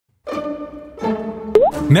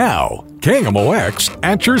Now, KMOX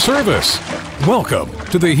at your service. Welcome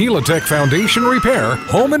to the Helitech Foundation Repair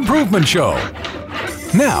Home Improvement Show.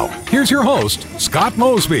 Now, here's your host, Scott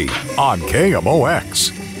Mosby on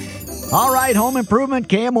KMOX. All right, Home Improvement,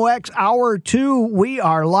 KMOX Hour 2. We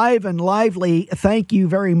are live and lively. Thank you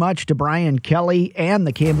very much to Brian Kelly and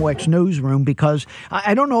the KMOX Newsroom, because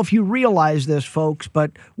I don't know if you realize this, folks,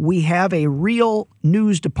 but we have a real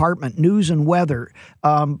news department, news and weather.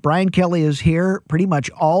 Brian Kelly is here pretty much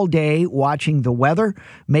all day watching the weather,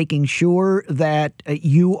 making sure that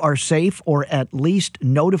you are safe or at least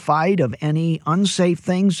notified of any unsafe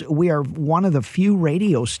things. We are one of the few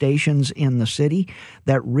radio stations in the city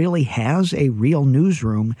that really has a real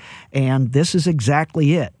newsroom, and this is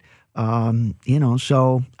exactly it.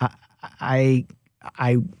 So I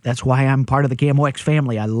that's why I'm part of the KMOX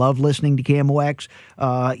family. I love listening to KMOX.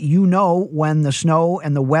 When the snow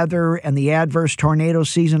and the weather and the adverse tornado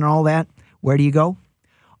season and all that, where do you go?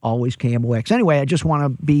 Always KMOX. Anyway, I just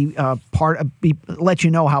want to let you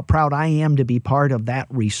know how proud I am to be part of that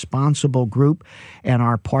responsible group and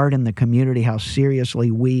our part in the community, how seriously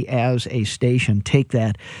we as a station take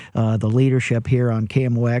that. The leadership here on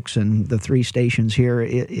KMOX and the three stations here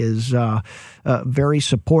is very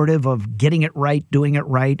supportive of getting it right, doing it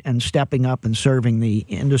right, and stepping up and serving the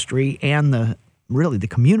industry and the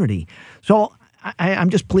community. So I'm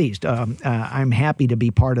just pleased. I'm happy to be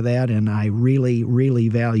part of that, and I really, really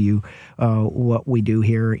value what we do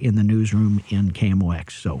here in the newsroom in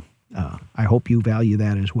KMOX. So I hope you value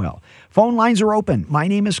that as well. Phone lines are open. My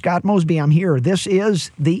name is Scott Mosby. I'm here. This is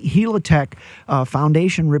the Helitech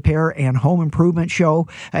Foundation Repair and Home Improvement Show,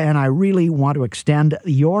 and I really want to extend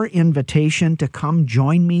your invitation to come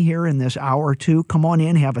join me here in this hour or two. Come on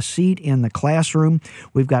in, have a seat in the classroom.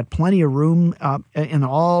 We've got plenty of room in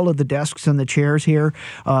all of the desks and the chairs here.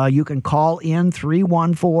 You can call in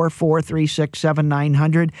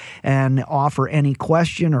 314-436-7900 and offer any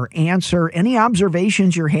question or answer, any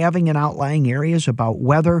observations you're having in outlying areas about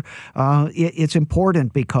weather. It's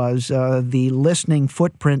important because the listening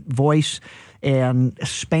footprint, voice, and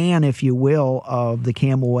span, if you will, of the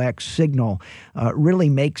KMOX signal really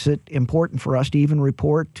makes it important for us to even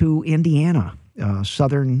report to Indiana,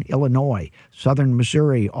 Southern Illinois, Southern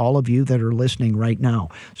Missouri, all of you that are listening right now.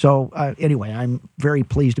 So anyway, I'm very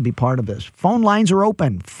pleased to be part of this. Phone lines are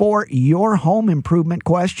open for your home improvement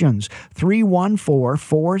questions.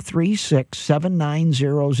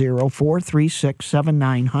 314-436-7900,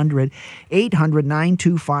 436-7900,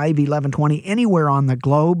 800-925-1120, anywhere on the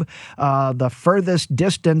globe. The furthest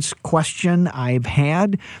distance question I've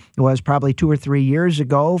had was probably 2 or 3 years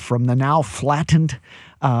ago from the now flattened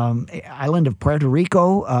island of Puerto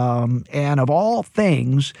Rico, and of all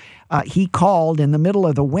things, he called in the middle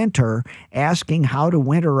of the winter asking how to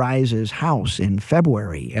winterize his house in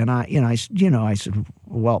February. And I said,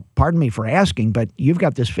 well, pardon me for asking, but you've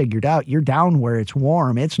got this figured out. You're down where it's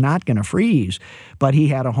warm. It's not going to freeze. But he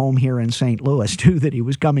had a home here in St. Louis, too, that he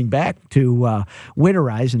was coming back to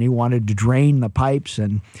winterize, and he wanted to drain the pipes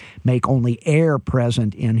and make only air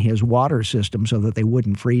present in his water system so that they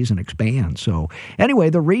wouldn't freeze and expand. So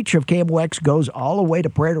anyway, the reach of KMOX goes all the way to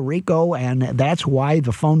Puerto Rico, and that's why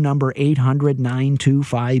the phone number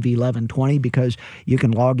 800-925-1120, because you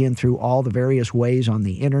can log in through all the various ways on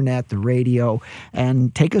the internet, the radio,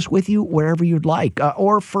 and take us with you wherever you'd like.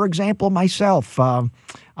 Or, for example, myself,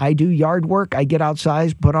 I do yard work. I get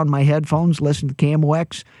outside, put on my headphones, listen to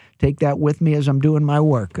KMOX, take that with me as I'm doing my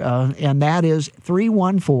work. And that is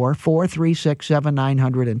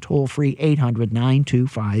 314-436-7900 and toll-free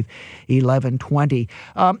 800-925-1120.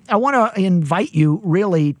 I want to invite you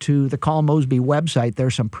really to the Call Mosby website.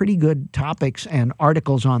 There's some pretty good topics and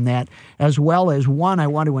articles on that, as well as one, I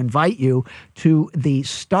want to invite you to the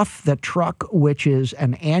Stuff the Truck, which is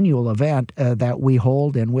an annual event that we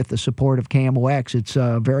hold, and with the support of KMOX, it's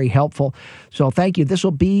very helpful. So thank you. This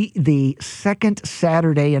will be the second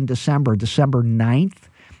Saturday in December 9th.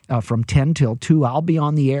 From 10 till 2. I'll be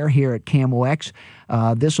on the air here at KMOX.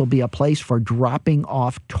 This will be a place for dropping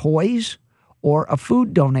off toys or a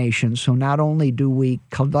food donation. So not only do we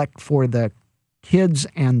collect for the kids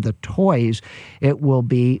and the toys, it will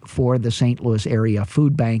be for the St. Louis area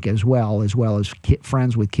food bank as well as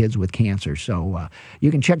Friends with Kids with Cancer. So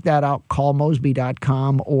you can check that out,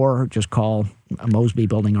 callmosby.com, or just call Mosby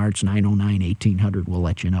Building Arts, 909-1800 will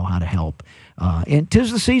let you know how to help. And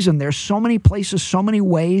 'tis the season. There's so many places, so many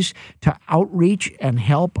ways to outreach and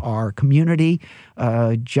help our community.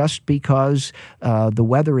 Just because the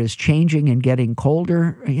weather is changing and getting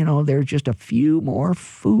colder, there's just a few more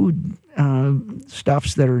food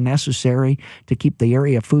stuffs that are necessary to keep the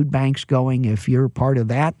area food banks going. If you're part of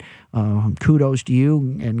that, kudos to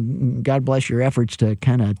you, and God bless your efforts to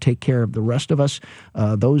kind of take care of the rest of us.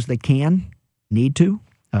 Those that can, need to.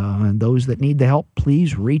 And those that need the help,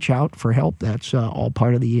 please reach out for help. That's all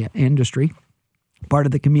part of the industry, part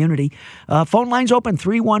of the community. Phone lines open,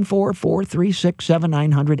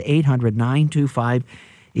 314-436-7900,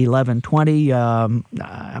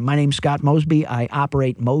 800-925-1120. My name's Scott Mosby. I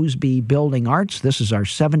operate Mosby Building Arts. This is our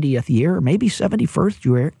 70th year, maybe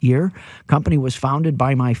 71st year. Company was founded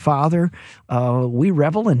by my father. We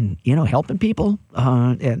revel in, helping people.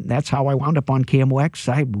 And that's how I wound up on KMOX.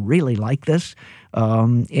 I really like this.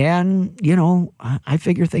 I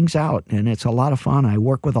figure things out, and it's a lot of fun. I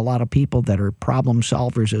work with a lot of people that are problem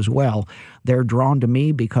solvers as well. They're drawn to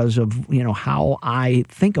me because of, how I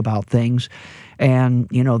think about things. And,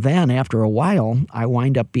 then after a while, I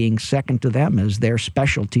wind up being second to them as their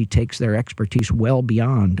specialty takes their expertise well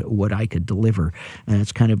beyond what I could deliver. And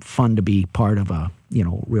it's kind of fun to be part of a,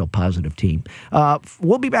 real positive team.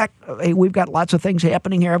 We'll be back. Hey, we've got lots of things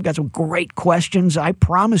happening here. I've got some great questions. I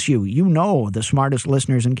promise you, the smartest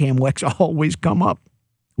listeners in KMOX always come up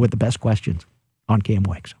with the best questions on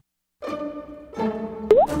KMOX.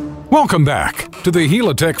 Welcome back to the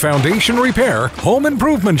Helitech Foundation Repair Home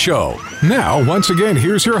Improvement Show. Now, once again,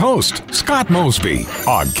 here's your host, Scott Mosby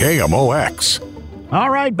on KMOX. All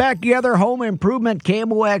right, back together, Home Improvement,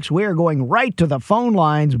 KMOX. We're going right to the phone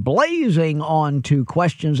lines, blazing on to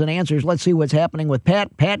questions and answers. Let's see what's happening with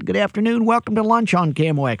Pat. Pat, good afternoon. Welcome to lunch on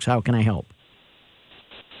KMOX. How can I help?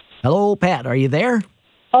 Hello, Pat. Are you there?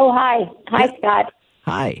 Oh, hi. Hi, Scott.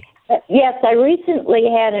 Hi. Yes, I recently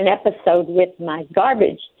had an episode with my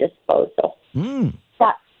garbage disposal.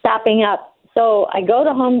 Stopping up. So I go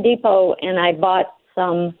to Home Depot and I bought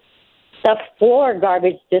some stuff for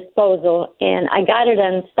garbage disposal, and I got it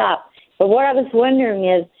unstopped. But what I was wondering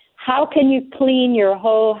is, how can you clean your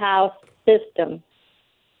whole house system?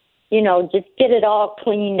 Just get it all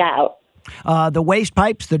cleaned out. The waste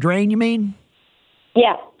pipes, the drain, you mean?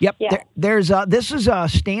 Yeah. Yep. Yeah. This is a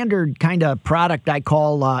standard kind of product I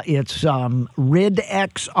call it's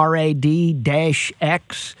RID-X,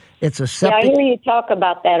 RAD-X. It's a septic. Yeah, I hear you talk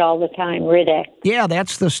about that all the time, RID-X. Yeah,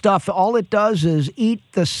 that's the stuff. All it does is eat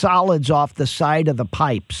the solids off the side of the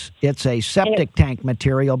pipes. It's a septic tank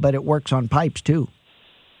material, but it works on pipes too.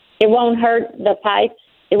 It won't hurt the pipes?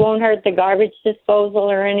 It won't hurt the garbage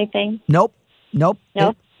disposal or anything? Nope. No?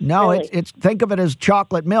 Really? It's think of it as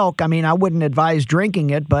chocolate milk. I mean, I wouldn't advise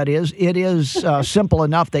drinking it, but it is simple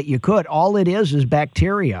enough that you could. All it is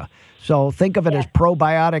bacteria. So think of it as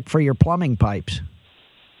probiotic for your plumbing pipes.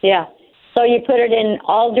 Yeah. So you put it in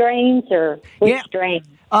all drains or which drain?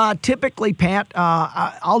 Typically, Pat,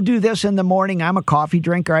 I'll do this in the morning. I'm a coffee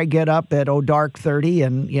drinker. I get up at dark 30,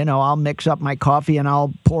 and, I'll mix up my coffee, and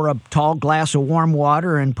I'll pour a tall glass of warm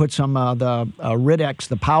water and put some the RID-X,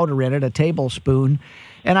 the powder in it, a tablespoon.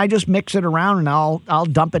 And I just mix it around, and I'll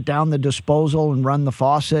dump it down the disposal and run the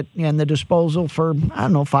faucet and the disposal for,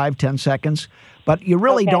 5-10 seconds. But you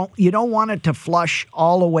really don't want it to flush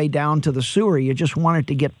all the way down to the sewer. You just want it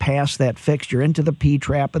to get past that fixture into the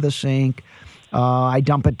P-trap of the sink. I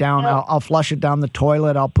dump it down. I'll flush it down the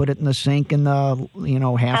toilet. I'll put it in the sink in the,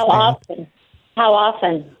 half bath. How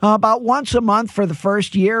often? About once a month for the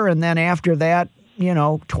first year, and then after that,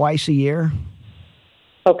 twice a year.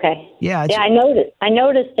 Okay. Yeah. I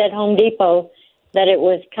noticed at Home Depot that it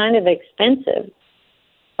was kind of expensive,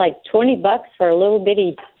 like $20 for a little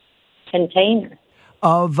bitty container.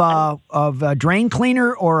 Of a drain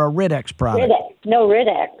cleaner or a RID-X product? RID-X. No,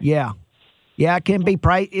 RID-X. Yeah. Yeah, it can be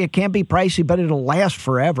pricey, but it'll last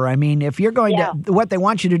forever. I mean, if you're going to, what they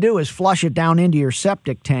want you to do is flush it down into your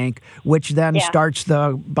septic tank, which then starts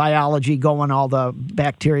the biology going, all the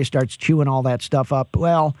bacteria starts chewing all that stuff up.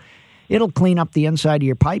 Well, it'll clean up the inside of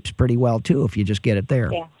your pipes pretty well, too, if you just get it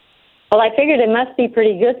there. Yeah. Well, I figured it must be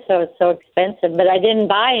pretty good, so it's so expensive. But I didn't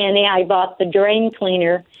buy any. I bought the drain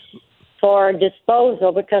cleaner for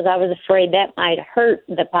disposal because I was afraid that might hurt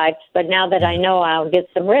the pipes. But now that I know, I'll get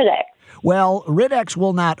some RID-X. Well, RID-X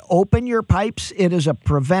will not open your pipes. It is a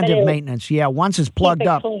preventive maintenance. Yeah, once it's plugged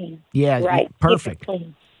up. Clean. Yeah, right. Perfect. Keep it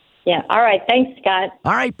clean. Yeah. All right. Thanks, Scott.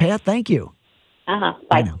 All right, Pat. Thank you.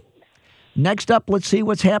 Bye. Next up, let's see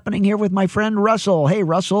what's happening here with my friend Russell. Hey,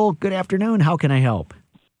 Russell. Good afternoon. How can I help?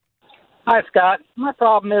 Hi, Scott. My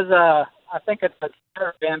problem is I think it's a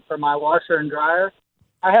vent for my washer and dryer.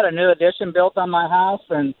 I had a new addition built on my house,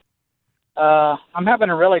 and I'm having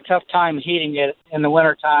a really tough time heating it in the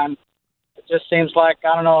wintertime. It just seems like,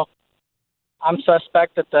 I don't know, I'm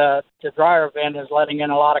suspect that the dryer vent is letting in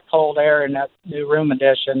a lot of cold air in that new room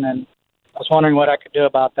addition, and I was wondering what I could do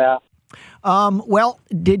about that. Well,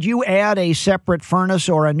 did you add a separate furnace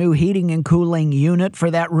or a new heating and cooling unit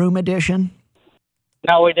for that room addition?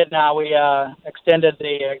 No, we did not. We extended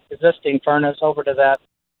the existing furnace over to that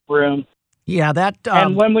room. Yeah, that.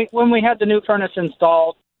 And when we had the new furnace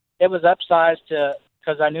installed, it was upsized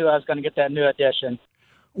because I knew I was going to get that new addition.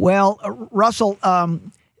 Well, Russell,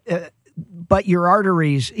 but your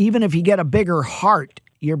arteries, even if you get a bigger heart,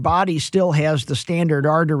 your body still has the standard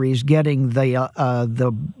arteries getting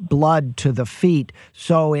the blood to the feet.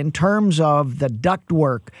 So in terms of the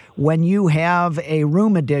ductwork, when you have a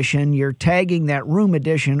room addition, you're tagging that room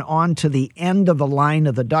addition onto the end of the line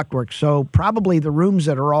of the ductwork. So probably the rooms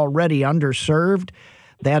that are already underserved,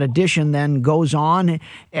 that addition then goes on,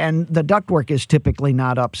 and the ductwork is typically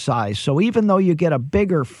not upsized. So even though you get a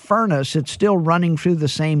bigger furnace, it's still running through the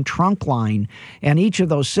same trunk line, and each of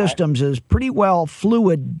those systems is pretty well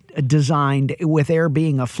fluid designed, with air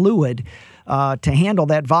being a fluid, to handle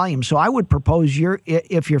that volume. So I would propose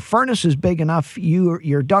if your furnace is big enough,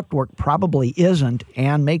 your ductwork probably isn't,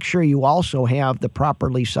 and make sure you also have the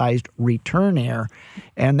properly sized return air.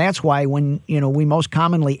 And that's why when we most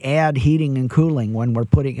commonly add heating and cooling when we're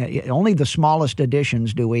putting only the smallest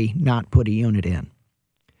additions do we not put a unit in.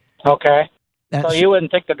 Okay. So you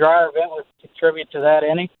wouldn't think the dryer vent would contribute to that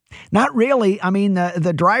any? Not really. I mean,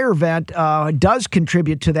 the dryer vent does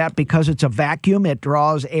contribute to that because it's a vacuum. It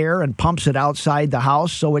draws air and pumps it outside the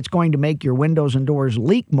house, so it's going to make your windows and doors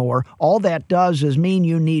leak more. All that does is mean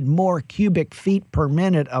you need more cubic feet per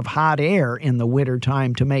minute of hot air in the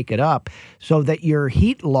wintertime to make it up, so that your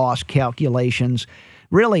heat loss calculations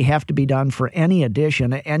really have to be done for any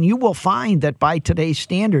addition. And you will find that by today's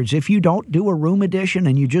standards, if you don't do a room addition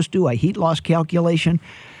and you just do a heat loss calculation,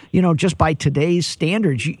 just by today's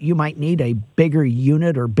standards, you might need a bigger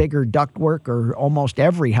unit or bigger ductwork, or almost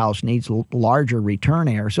every house needs larger return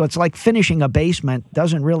air. So it's like finishing a basement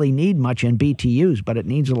doesn't really need much in BTUs, but it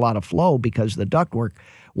needs a lot of flow because the ductwork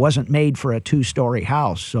wasn't made for a two-story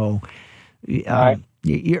house. So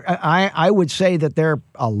I would say that there are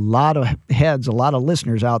a lot of heads, a lot of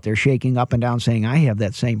listeners out there shaking up and down saying, I have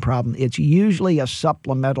that same problem. It's usually a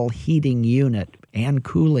supplemental heating unit and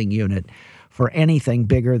cooling unit for anything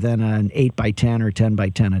bigger than an 8x10 or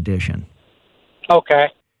 10x10 addition. Okay.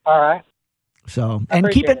 All right. So, and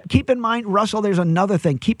keep in mind, Russell, there's another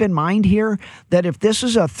thing. Keep in mind here that if this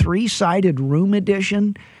is a 3-sided room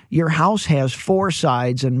addition, your house has 4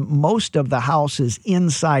 sides, and most of the house is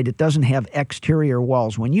inside. It doesn't have exterior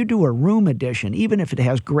walls. When you do a room addition, even if it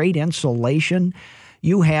has great insulation,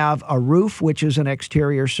 you have a roof, which is an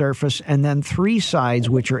exterior surface, and then 3 sides,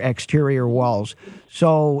 which are exterior walls.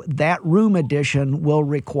 So that room addition will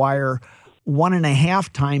require 1.5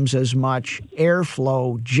 times as much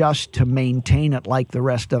airflow just to maintain it like the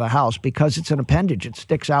rest of the house, because it's an appendage. It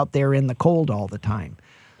sticks out there in the cold all the time.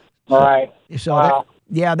 Right. So wow.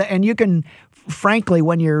 And you can, frankly,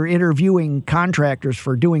 when you're interviewing contractors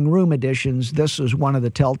for doing room additions, this is one of the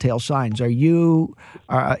telltale signs. Are you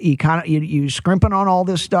scrimping on all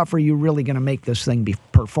this stuff, or are you really going to make this thing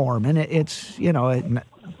perform? And it's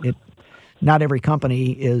not every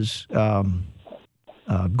company is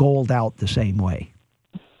gold out the same way.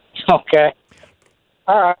 Okay.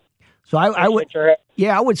 All right. So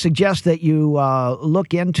I would suggest that you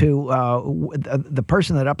look into the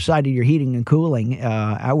person that upsided your heating and cooling.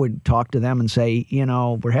 I would talk to them and say,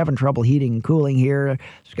 we're having trouble heating and cooling here.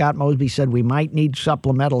 Scott Mosby said we might need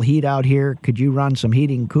supplemental heat out here. Could you run some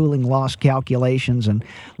heating and cooling loss calculations and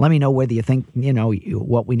let me know whether you think,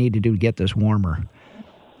 what we need to do to get this warmer.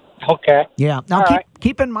 Okay. Yeah. Now,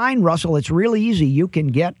 keep in mind, Russell, it's really easy. You can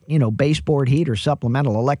get, baseboard heat or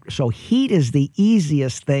supplemental electric. So heat is the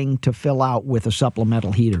easiest thing to fill out with a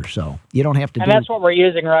supplemental heater. So you don't have to And that's what we're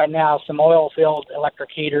using right now, some oil-filled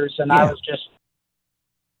electric heaters. And I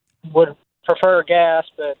would prefer gas,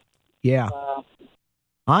 but you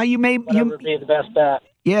may would be the best bet.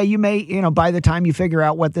 Yeah, you may, by the time you figure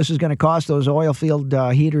out what this is going to cost, those oil-filled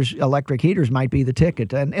heaters, electric heaters might be the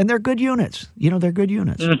ticket. And they're good units. They're good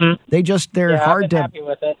units. Mm-hmm. They're hard I've been happy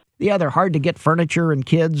with it. Yeah, they're hard to get furniture and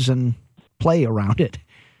kids and play around it.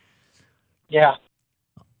 Yeah.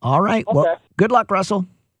 All right. Okay. Well, good luck, Russell.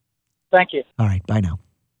 Thank you. All right. Bye now.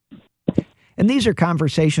 And these are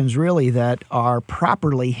conversations really that are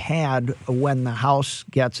properly had when the house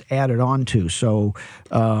gets added onto. So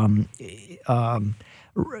a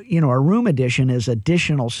room addition is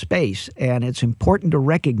additional space, and it's important to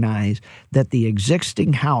recognize that the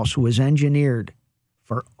existing house was engineered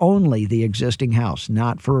for only the existing house,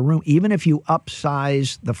 not for a room. Even if you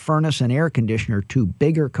upsize the furnace and air conditioner to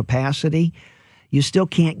bigger capacity, you still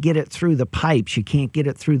can't get it through the pipes. You can't get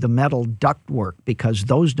it through the metal ductwork because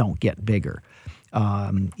those don't get bigger.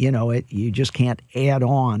 You just can't add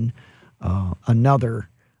on another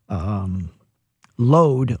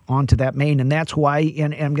load onto that main. And that's why,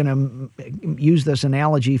 and I'm going to use this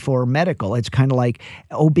analogy for medical, it's kind of like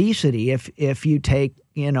obesity. If you take,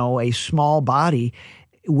 a small body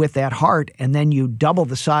with that heart and then you double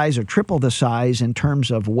the size or triple the size in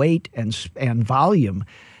terms of weight and volume,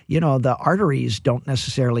 the arteries don't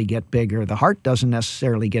necessarily get bigger. The heart doesn't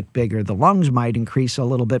necessarily get bigger. The lungs might increase a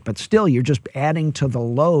little bit, but still you're just adding to the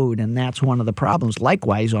load, and that's one of the problems.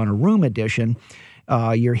 Likewise, on a room addition,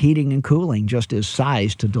 your heating and cooling just is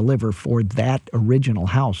sized to deliver for that original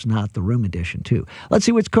house, not the room addition too. Let's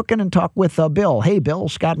see what's cooking and talk with Bill. Hey, Bill,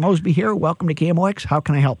 Scott Mosby here. Welcome to KMOX. How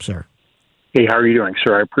can I help, sir? Hey, how are you doing,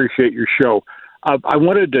 sir? I appreciate your show. I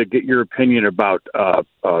wanted to get your opinion about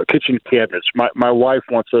kitchen cabinets. My wife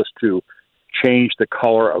wants us to change the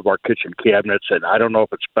color of our kitchen cabinets, and I don't know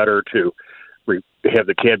if it's better to have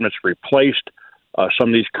the cabinets replaced. Some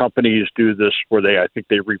of these companies do this where I think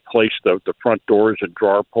they replace the front doors and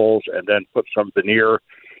drawer pulls and then put some veneer.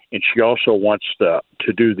 And she also wants to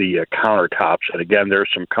do the countertops. And again, there are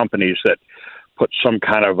some companies that put some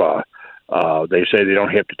kind of they say they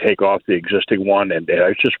don't have to take off the existing one. And I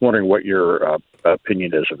was just wondering what your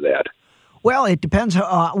opinion is of that. Well, it depends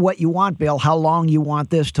what you want, Bill, how long you want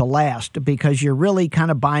this to last, because you're really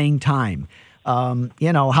kind of buying time.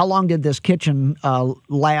 How long did this kitchen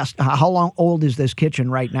last? How long old is this kitchen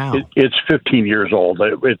right now? It's 15 years old.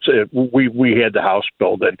 We had the house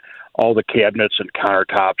built, and all the cabinets and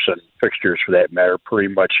countertops and fixtures, for that matter,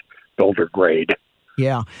 pretty much builder grade.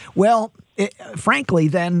 Yeah. Well, frankly,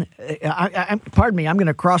 then, pardon me, I'm going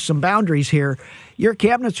to cross some boundaries here. Your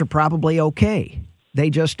cabinets are probably okay. They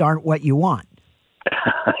just aren't what you want.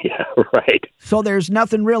 Yeah, right. So there's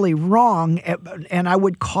nothing really wrong, and I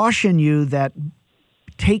would caution you that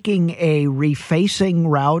taking a refacing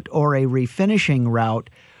route or a refinishing route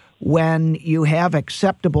when you have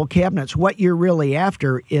acceptable cabinets, what you're really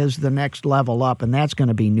after is the next level up, and that's going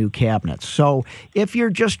to be new cabinets. So if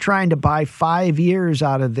you're just trying to buy 5 years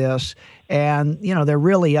out of this and, they're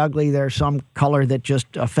really ugly, there's some color that's just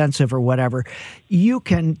offensive or whatever, you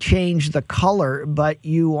can change the color, but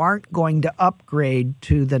you aren't going to upgrade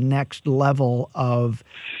to the next level of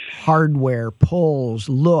hardware, pulls,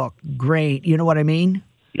 look, grain. You know what I mean?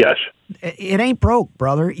 Yes. It ain't broke,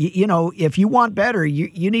 brother. If you want better,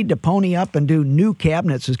 you need to pony up and do new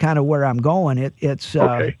cabinets is kind of where I'm going. It's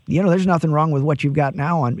okay. There's nothing wrong with what you've got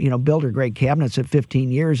now on, builder grade cabinets at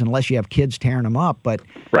 15 years, unless you have kids tearing them up. But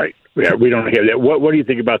right. Yeah, we don't have that. What do you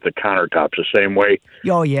think about the countertops? The same way?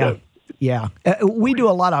 Oh, yeah. Yeah. We do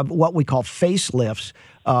a lot of what we call facelifts,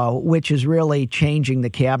 which is really changing the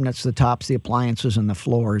cabinets, the tops, the appliances, and the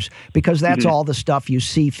floors, because that's all the stuff you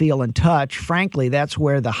see, feel, and touch. Frankly, that's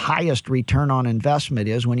where the highest return on investment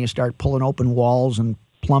is, when you start pulling open walls and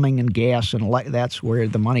plumbing and gas, and that's where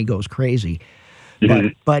the money goes crazy.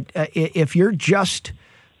 But if you're just,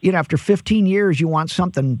 after 15 years, you want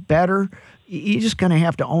something better, you're just going to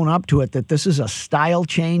have to own up to it that this is a style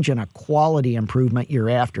change and a quality improvement you're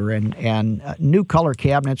after. And new color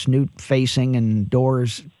cabinets, new facing and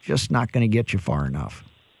doors, just not going to get you far enough.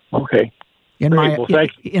 Okay. In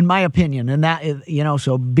my opinion. And that,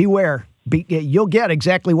 so beware. You'll get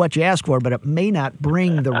exactly what you ask for, but it may not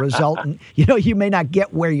bring the result. And, you may not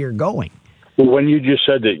get where you're going. Well, when you just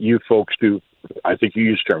said that you folks do, I think you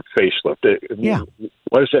used the term facelift. Yeah.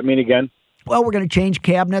 What does that mean again? Well, we're going to change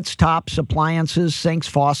cabinets, tops, appliances, sinks,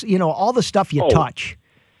 faucets, all the stuff you touch.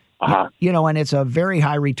 Uh-huh. And it's a very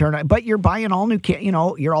high return. But you're buying all new,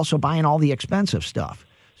 you're also buying all the expensive stuff.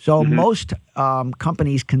 So most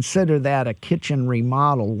companies consider that a kitchen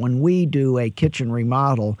remodel. When we do a kitchen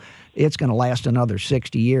remodel, it's going to last another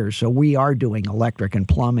 60 years. So we are doing electric and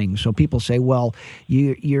plumbing. So people say, well,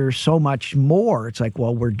 you're so much more. It's like,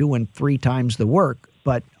 well, we're doing 3 times the work.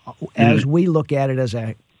 But as we look at it as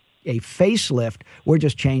a facelift, we're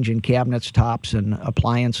just changing cabinets, tops, and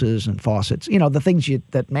appliances and faucets. The things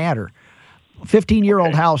that matter.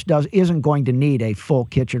 15-year-old house isn't going to need a full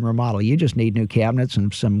kitchen remodel. You just need new cabinets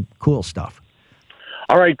and some cool stuff.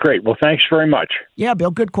 All right, great. Well, thanks very much. Yeah,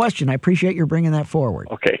 Bill, good question. I appreciate your bringing that forward.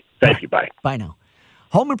 Okay, thank you. Bye. Bye now.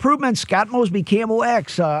 Home Improvement, Scott Mosby,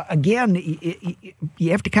 KMOX. Again,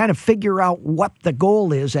 you have to kind of figure out what the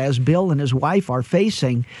goal is, as Bill and his wife are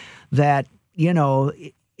facing, that,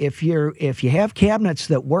 if you have cabinets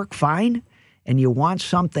that work fine and you want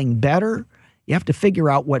something better, you have to figure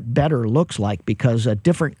out what better looks like, because a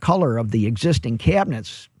different color of the existing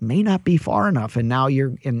cabinets may not be far enough. And now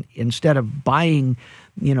instead of buying,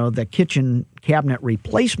 the kitchen cabinet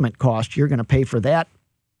replacement cost, you're going to pay for that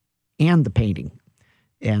and the painting.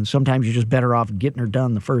 And sometimes you're just better off getting her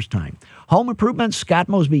done the first time. Home Improvement, Scott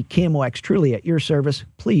Mosby, KMOX, truly at your service.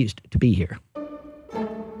 Pleased to be here.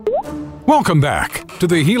 Welcome back to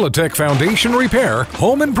the Helitech Foundation Repair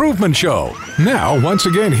Home Improvement Show. Now, once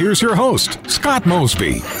again, here's your host, Scott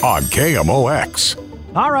Mosby, on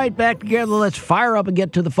KMOX. All right, back together. Let's fire up and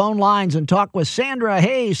get to the phone lines and talk with Sandra.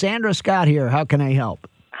 Hey, Sandra, Scott here. How can I help?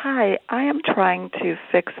 Hi, I am trying to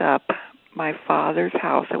fix up my father's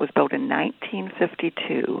house. It was built in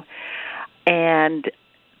 1952, and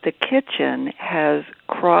the kitchen has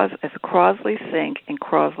a Crosley sink and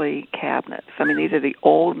Crosley cabinets. I mean, these are the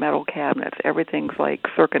old metal cabinets. Everything's like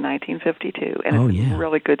circa 1952, and it's in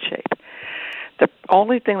really good shape. The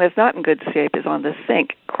only thing that's not in good shape is on the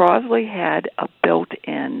sink. Crosley had a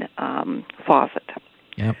built-in faucet,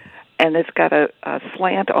 and it's got a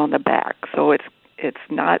slant on the back, so it's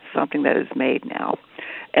not something that is made now.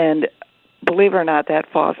 And believe it or not,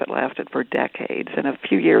 that faucet lasted for decades. And a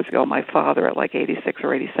few years ago, my father, at like 86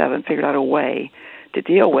 or 87, figured out a way to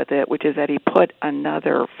deal with it, which is that he put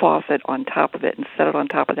another faucet on top of it and set it on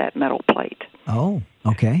top of that metal plate. Oh,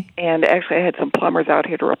 okay. And actually, I had some plumbers out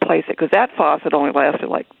here to replace it, because that faucet only lasted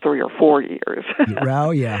like 3 or 4 years. Oh,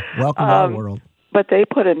 yeah. Welcome to our world. But they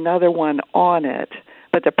put another one on it.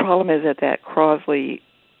 But the problem is that Crosley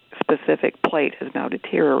specific plate is now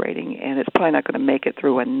deteriorating, and it's probably not going to make it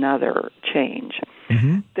through another change.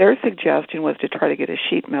 Mm-hmm. Their suggestion was to try to get a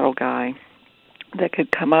sheet metal guy that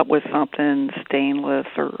could come up with something stainless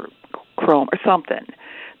or chrome or something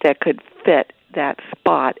that could fit that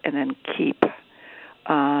spot and then keep,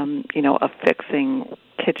 affixing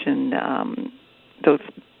kitchen, those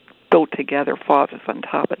built together faucets on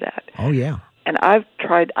top of that. Oh, yeah. And I've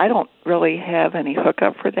tried. I don't really have any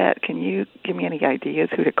hookup for that. Can you give me any ideas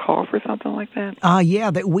who to call for something like that?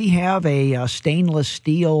 We have a stainless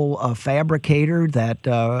steel fabricator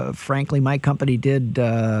that, frankly, my company did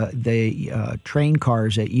the train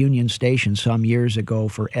cars at Union Station some years ago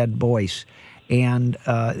for Ed Boyce. And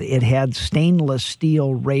it had stainless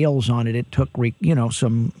steel rails on it. It took,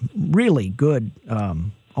 some really good,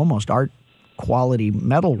 almost art quality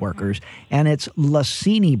metal workers, and it's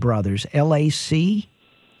Lacini Brothers, Laciny,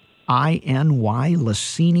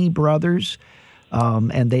 Lacini Brothers,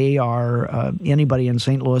 and they are anybody in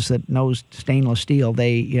St. Louis that knows stainless steel.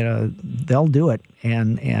 They'll do it,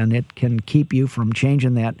 and it can keep you from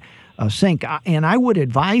changing that sink. And I would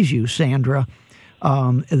advise you, Sandra,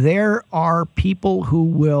 there are people who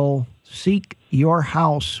will seek your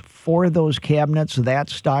house for those cabinets, that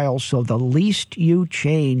style, so the least you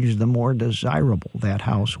change, the more desirable that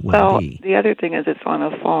house will be. The other thing is it's on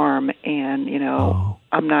a farm, and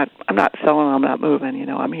I'm not selling. I'm not moving.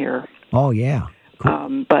 I'm here. Oh yeah.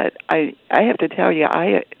 Cool. But I have to tell you,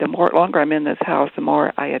 the longer I'm in this house, the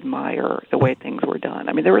more I admire the way things were done.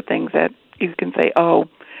 I mean, there were things that you can say, oh,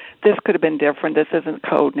 this could have been different. This isn't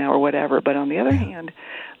code now or whatever. But on the other hand,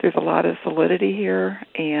 there's a lot of solidity here,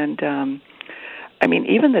 and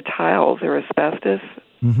even the tiles are asbestos.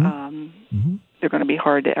 Mm-hmm. They're going to be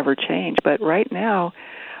hard to ever change. But right now,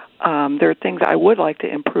 there are things I would like to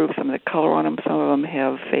improve. Some of the color on them, some of them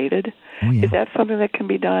have faded. Oh, yeah. Is that something that can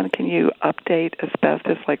be done? Can you update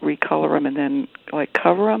asbestos, like recolor them and then like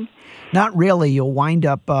cover them? Not really. You'll wind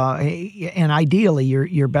up, and ideally,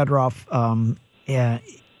 you're better off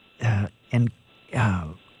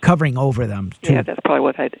covering over them, too. Yeah, that's probably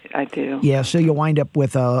what I do. Yeah, so you'll wind up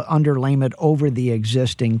with underlayment over the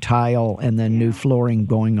existing tile and then new flooring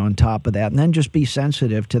going on top of that. And then just be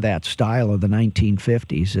sensitive to that style of the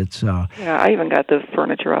 1950s. It's I even got this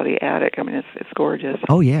furniture out of the attic. I mean, it's gorgeous.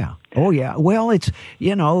 Oh, yeah. Well, it's,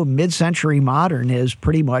 mid-century modern is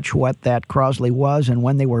pretty much what that Crosley was. And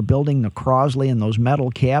when they were building the Crosley and those metal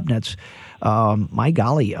cabinets, my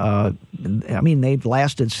golly, they've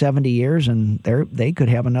lasted 70 years, and they could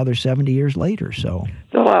have another 70 years later. So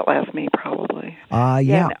they'll outlast me, probably.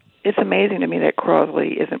 Yeah. And it's amazing to me that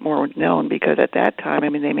Crosley isn't more known, because at that time,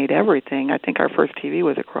 they made everything. I think our first TV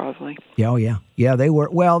was a Crosley. Yeah, they were.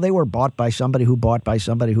 Well, they were bought by somebody who bought by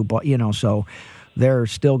somebody who bought. So they're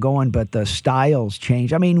still going, but the styles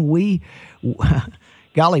change. I mean,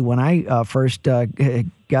 golly, when I first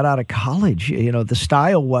got out of college, the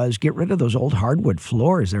style was get rid of those old hardwood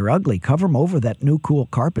floors. They're ugly. Cover them over that new cool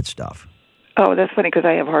carpet stuff. Oh, that's funny because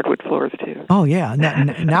I have hardwood floors too. Oh yeah,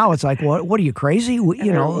 now it's like, what are you crazy?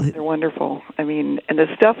 They're wonderful. I mean, and the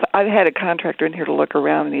stuff, I've had a contractor in here to look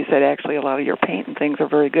around, and he said actually a lot of your paint and things are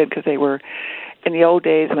very good because they were in the old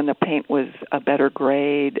days when the paint was a better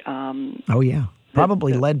grade. Oh yeah,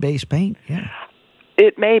 probably lead-based paint. Yeah.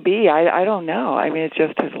 It may be. I don't know. I mean, it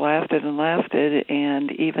just has lasted and lasted,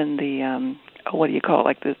 and even the what do you call it?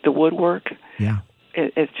 Like the woodwork. Yeah.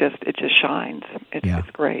 It just shines.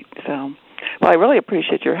 It's great. So, well, I really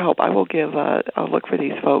appreciate your help. I will I'll look for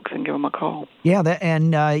these folks and give them a call.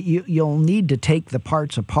 Yeah, you'll need to take the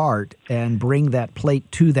parts apart and bring that plate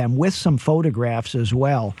to them with some photographs as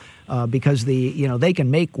well, because they can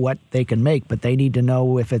make what they can make, but they need to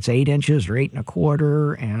know if it's 8 inches or 8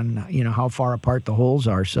 1/4, and how far apart the holes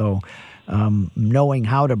are. So. Knowing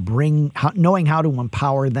how to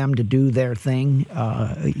empower them to do their thing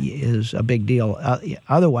is a big deal.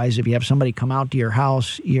 Otherwise, if you have somebody come out to your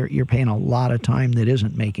house, you're paying a lot of time that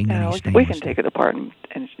isn't making any stainless. We can take it apart and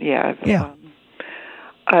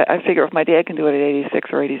I figure if my dad can do it at 86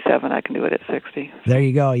 or 87, I can do it at 60. There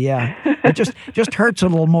you go. Yeah, it just hurts a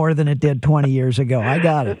little more than it did 20 years ago. I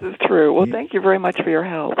got it. This is true. Well, thank you very much for your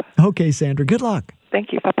help. Okay, Sandra. Good luck.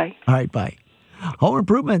 Thank you. Bye bye. All right. Bye. Home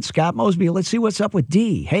Improvement, Scott Mosby. Let's see what's up with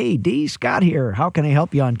Dee. Hey, Dee, Scott here. How can I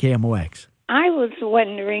help you on KMOX? I was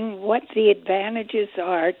wondering what the advantages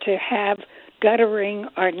are to have guttering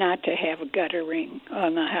or not to have guttering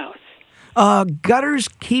on the house. Gutters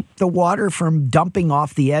keep the water from dumping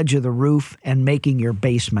off the edge of the roof and making your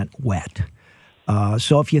basement wet.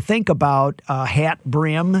 So if you think about a hat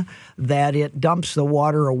brim, that it dumps the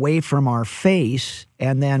water away from our face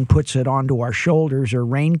and then puts it onto our shoulders or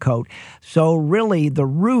raincoat. So really, the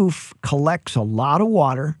roof collects a lot of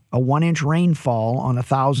water. A 1-inch rainfall on a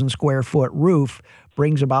 1,000-square-foot roof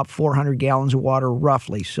brings about 400 gallons of water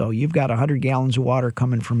roughly. So you've got 100 gallons of water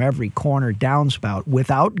coming from every corner downspout.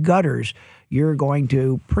 Without gutters, you're going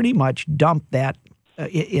to pretty much dump that.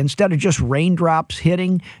 Instead of just raindrops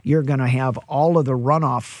hitting, you're going to have all of the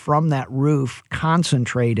runoff from that roof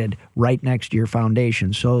concentrated right next to your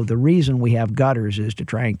foundation. So the reason we have gutters is to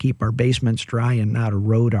try and keep our basements dry and not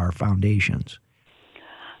erode our foundations.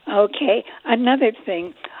 Okay. Another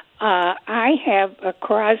thing, I have a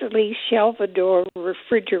Crosley Shelvador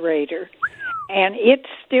refrigerator, and it's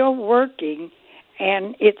still working,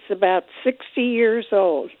 and it's about 60 years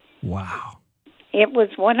old. Wow. It was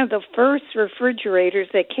one of the first refrigerators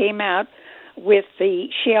that came out with the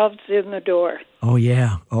shelves in the door. Oh,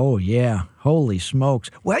 yeah. Oh, yeah. Holy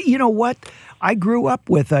smokes. Well, you know what? I grew up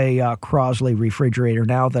with a Crosley refrigerator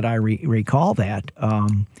now that I recall that.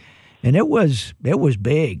 And it was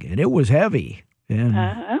big, and it was heavy. And,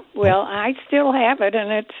 Well, I still have it,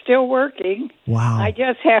 and it's still working. Wow. I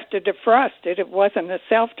just have to defrost it. It wasn't a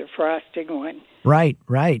self-defrosting one. Right.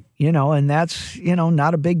 And that's,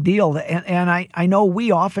 not a big deal. And I know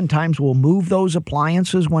we oftentimes will move those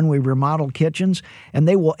appliances when we remodel kitchens, and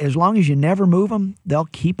they will, as long as you never move them, they'll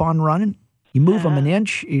keep on running. You move them an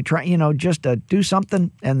inch, you try, just to do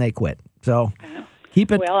something, and they quit. So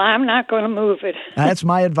keep it. Well, I'm not going to move it. That's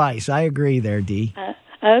my advice. I agree there, Dee.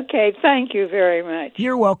 Okay, thank you very much.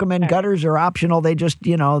 You're welcome. And gutters are optional. They just,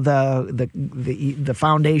 the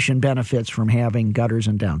foundation benefits from having gutters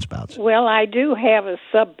and downspouts. Well, I do have a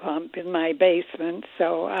sub pump in my basement,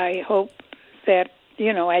 so I hope that,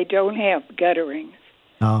 I don't have guttering.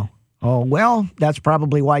 Oh, well, that's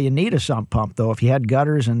probably why you need a sump pump, though. If you had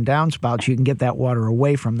gutters and downspouts, you can get that water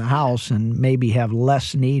away from the house and maybe have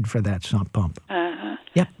less need for that sump pump.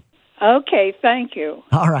 Yep. Okay, thank you.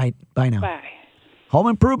 All right. Bye now. Bye. Home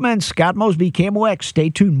Improvement, Scott Mosby, KMOX. Stay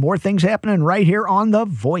tuned. More things happening right here on the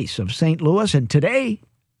Voice of St. Louis. And today,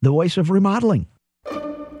 the Voice of Remodeling.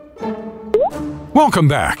 Welcome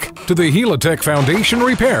back to the Helitech Foundation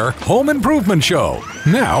Repair Home Improvement Show.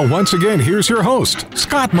 Now, once again, here's your host,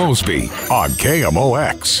 Scott Mosby, on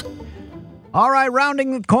KMOX. All right,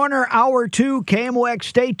 rounding the corner, hour 2, KMOX.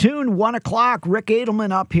 Stay tuned, 1 o'clock. Rick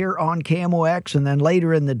Edelman up here on KMOX. And then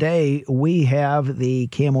later in the day, we have the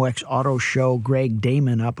KMOX Auto Show, Greg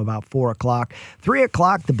Damon, up about 4 o'clock. 3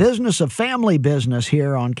 o'clock, the business of family business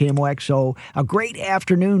here on KMOX. So a great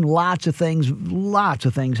afternoon, lots of things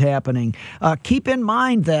happening. Keep in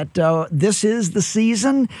mind that this is the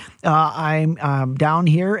season. I'm down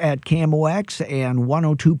here at KMOX, and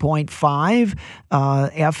 102.5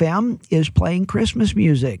 FM is playing Christmas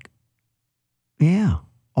music. Yeah,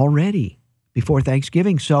 already. before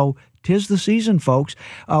Thanksgiving. So 'tis the season, folks.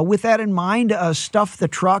 With that in mind, Stuff the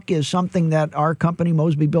Truck is something that our company,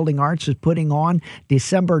 Mosby Building Arts, is putting on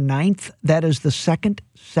December 9th. That is the second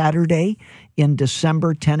Saturday in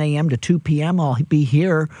December, 10 a.m. to 2 p.m. I'll be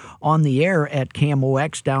here on the air at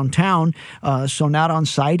KMOX downtown, so not on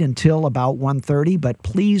site until about 1:30, but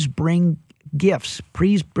please bring gifts.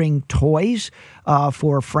 Please bring toys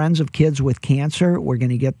for friends of kids with cancer. We're going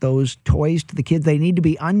to get those toys to the kids. They need to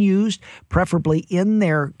be unused, preferably in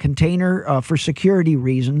their container for security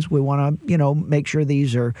reasons. We want to, make sure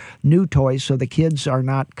these are new toys so the kids are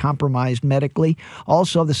not compromised medically.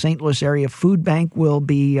 Also, the St. Louis Area Food Bank will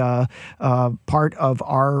be part of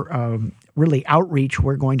our really outreach.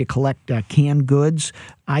 We're going to collect canned goods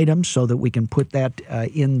items so that we can put that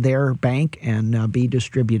in their bank and be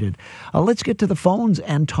distributed. Let's get to the phones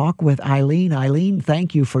and talk with Eileen. Eileen,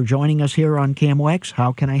 thank you for joining us here on KMOX.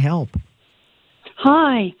 How can I help?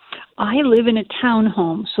 Hi. I live in a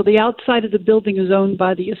townhome, so the outside of the building is owned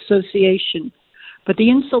by the association. But the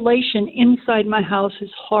insulation inside my house is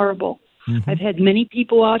horrible. Mm-hmm. I've had many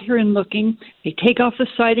people out here and looking. They take off the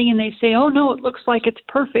siding and they say, oh, no, it looks like it's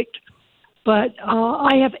perfect. But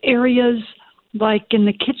I have areas like in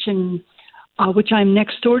the kitchen, which I'm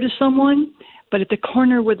next door to someone, but at the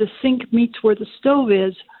corner where the sink meets where the stove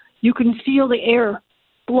is, you can feel the air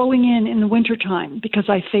blowing in the wintertime because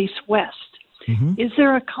I face west. Mm-hmm. Is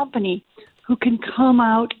there a company who can come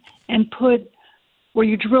out and put where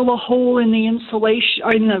you drill a hole in the insulation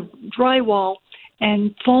or in the drywall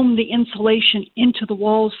and foam the insulation into the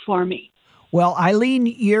walls for me? Well, Eileen,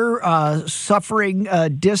 you're suffering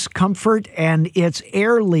discomfort, and it's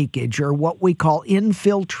air leakage, or what we call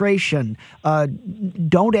infiltration.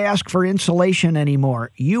 Don't ask for insulation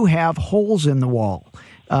anymore. You have holes in the wall.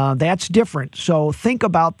 That's different. So think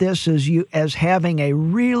about this as having a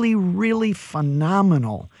really, really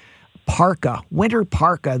phenomenal parka, winter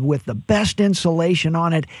parka with the best insulation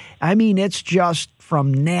on it. I mean, it's just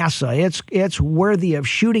from NASA. It's worthy of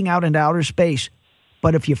shooting out into outer space.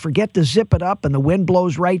 But if you forget to zip it up and the wind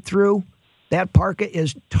blows right through, that parka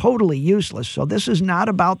is totally useless. So this is not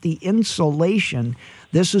about the insulation.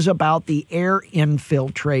 This is about the air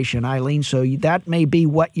infiltration, Eileen. So that may be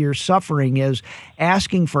what you're suffering, is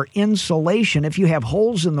asking for insulation. If you have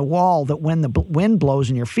holes in the wall that when the wind blows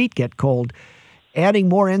and your feet get cold, adding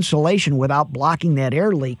more insulation without blocking that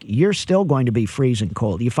air leak, you're still going to be freezing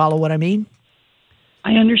cold. You follow what I mean?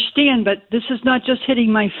 I understand, but this is not just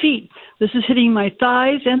hitting my feet. This is hitting my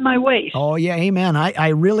thighs and my waist. Oh, yeah, amen. I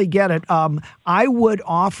really get it. I would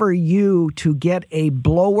offer you to get a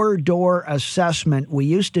blower door assessment. We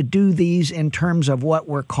used to do these in terms of what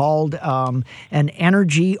were called an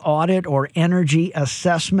energy audit or energy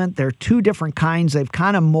assessment. There are two different kinds. They've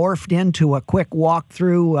kind of morphed into a quick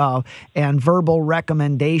walkthrough and verbal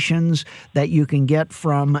recommendations that you can get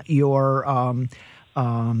from your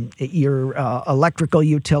electrical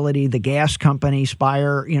utility, the gas company,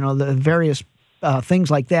 Spire, the various things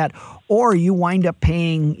like that. Or you wind up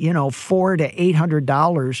paying, $400 to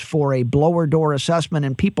 $800 for a blower door assessment,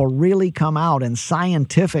 and people really come out and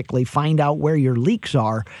scientifically find out where your leaks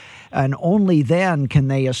are. And only then can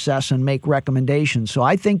they assess and make recommendations. So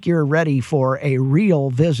I think you're ready for a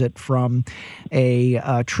real visit from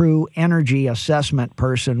a true energy assessment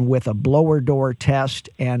person with a blower door test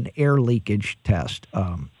and air leakage test.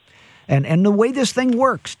 And the way this thing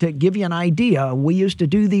works, to give you an idea, we used to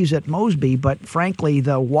do these at Mosby, but frankly,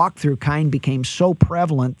 the walkthrough kind became so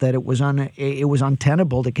prevalent that it was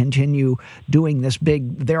untenable to continue doing this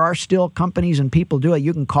big. There are still companies and people do it.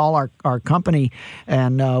 You can call our company,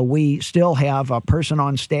 and we still have a person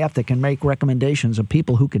on staff that can make recommendations of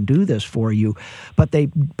people who can do this for you. But they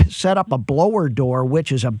set up a blower door,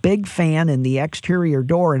 which is a big fan in the exterior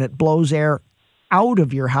door, and it blows air out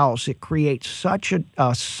of your house. It creates such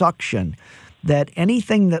a suction that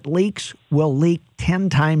anything that leaks will leak 10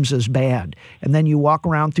 times as bad. And then you walk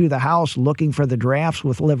around through the house looking for the drafts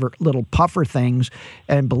with little puffer things.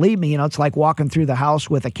 And believe me, it's like walking through the house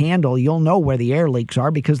with a candle. You'll know where the air leaks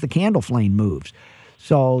are because the candle flame moves.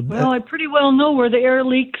 So, I pretty well know where the air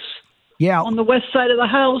leaks on the west side of the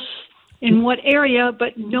house, in what area,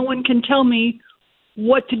 but no one can tell me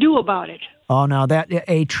what to do about it. Oh, no, that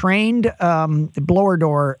a trained blower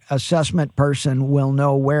door assessment person will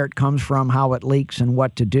know where it comes from, how it leaks, and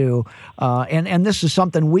what to do. And this is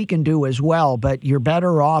something we can do as well, but you're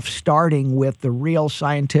better off starting with the real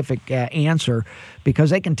scientific answer, because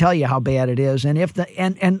they can tell you how bad it is. And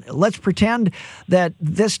and let's pretend that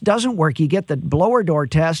this doesn't work. You get the blower door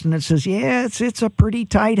test, and it says, yeah, it's a pretty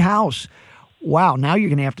tight house. wow, now you're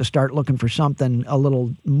going to have to start looking for something a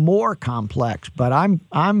little more complex. But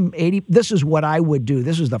I'm 80. This is what I would do.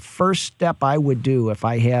 This is the first step I would do if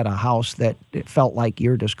I had a house that it felt like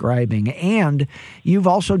you're describing. And you've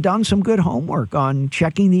also done some good homework on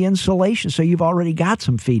checking the insulation, so you've already got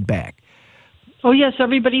some feedback. Oh, yes,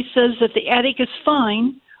 everybody says that the attic is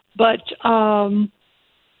fine, but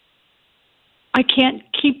I can't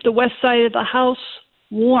keep the west side of the house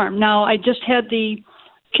warm. Now, I just had the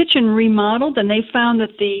kitchen remodeled, and they found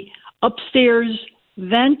that the upstairs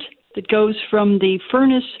vent that goes from the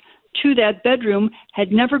furnace to that bedroom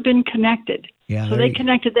had never been connected. Yeah, so they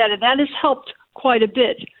connected that, and that has helped quite a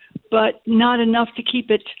bit, but not enough to keep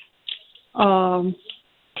it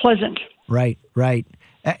pleasant. Right.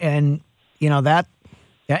 And, that...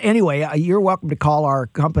 Anyway, you're welcome to call our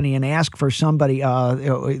company and ask for somebody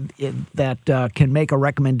that can make a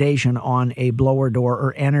recommendation on a blower door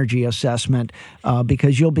or energy assessment,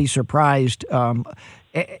 because you'll be surprised,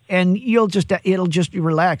 and it'll just be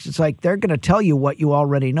relaxed. It's like they're going to tell you what you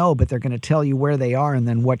already know, but they're going to tell you where they are and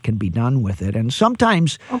then what can be done with it. And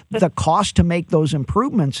sometimes the cost to make those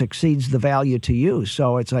improvements exceeds the value to you.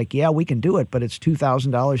 So it's like, yeah, we can do it, but it's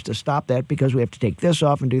 $2,000 to stop that because we have to take this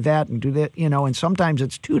off and do that and do that, and sometimes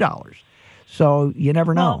it's $2. So you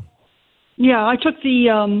never know. Yeah, I took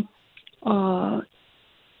the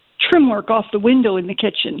trim work off the window in the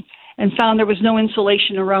kitchen and found there was no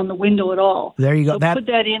insulation around the window at all. There you go. So put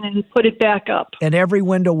that in and put it back up. And every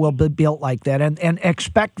window will be built like that. And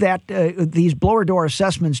expect that these blower door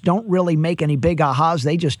assessments don't really make any big ahas.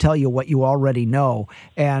 They just tell you what you already know.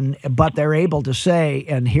 But they're able to say,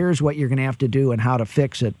 and here's what you're going to have to do and how to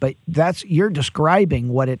fix it. But you're describing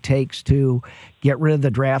what it takes to get rid of the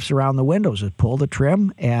drafts around the windows. Is pull the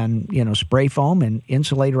trim and spray foam and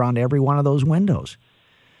insulate around every one of those windows.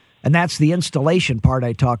 And that's the installation part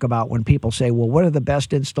I talk about when people say, well, what are the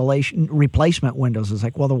best installation replacement windows? It's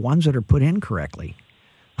like, well, the ones that are put in correctly.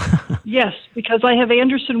 Yes, because I have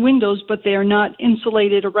Anderson windows, but they are not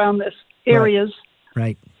insulated around this areas.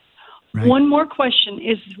 Right. One more question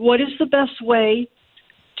is, what is the best way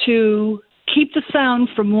to keep the sound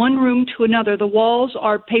from one room to another? The walls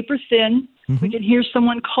are paper thin. Mm-hmm. We can hear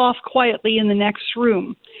someone cough quietly in the next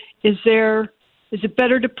room. Is it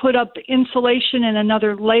better to put up insulation and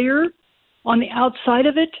another layer on the outside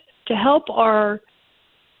of it to help, or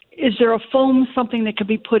is there a foam, something that could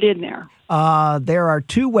be put in there? There are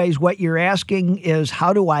two ways. What you're asking is,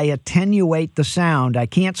 how do I attenuate the sound? I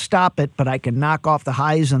can't stop it, but I can knock off the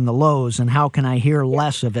highs and the lows, and how can I hear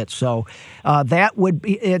less of it? So that would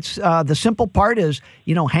be, the simple part is,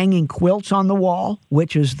 hanging quilts on the wall,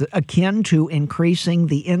 which is akin to increasing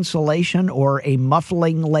the insulation or a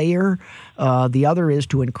muffling layer. The other is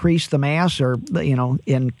to increase the mass, or,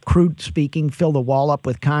 in crude speaking, fill the wall up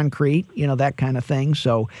with concrete, that kind of thing.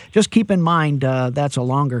 So just keep in mind that's a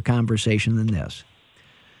longer conversation than this.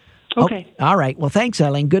 Okay. All right. Well, thanks,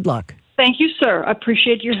 Eileen. Good luck. Thank you, sir. I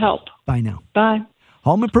appreciate your help. Bye now. Bye.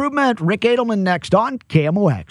 Home Improvement. Rick Edelman next on KMOX.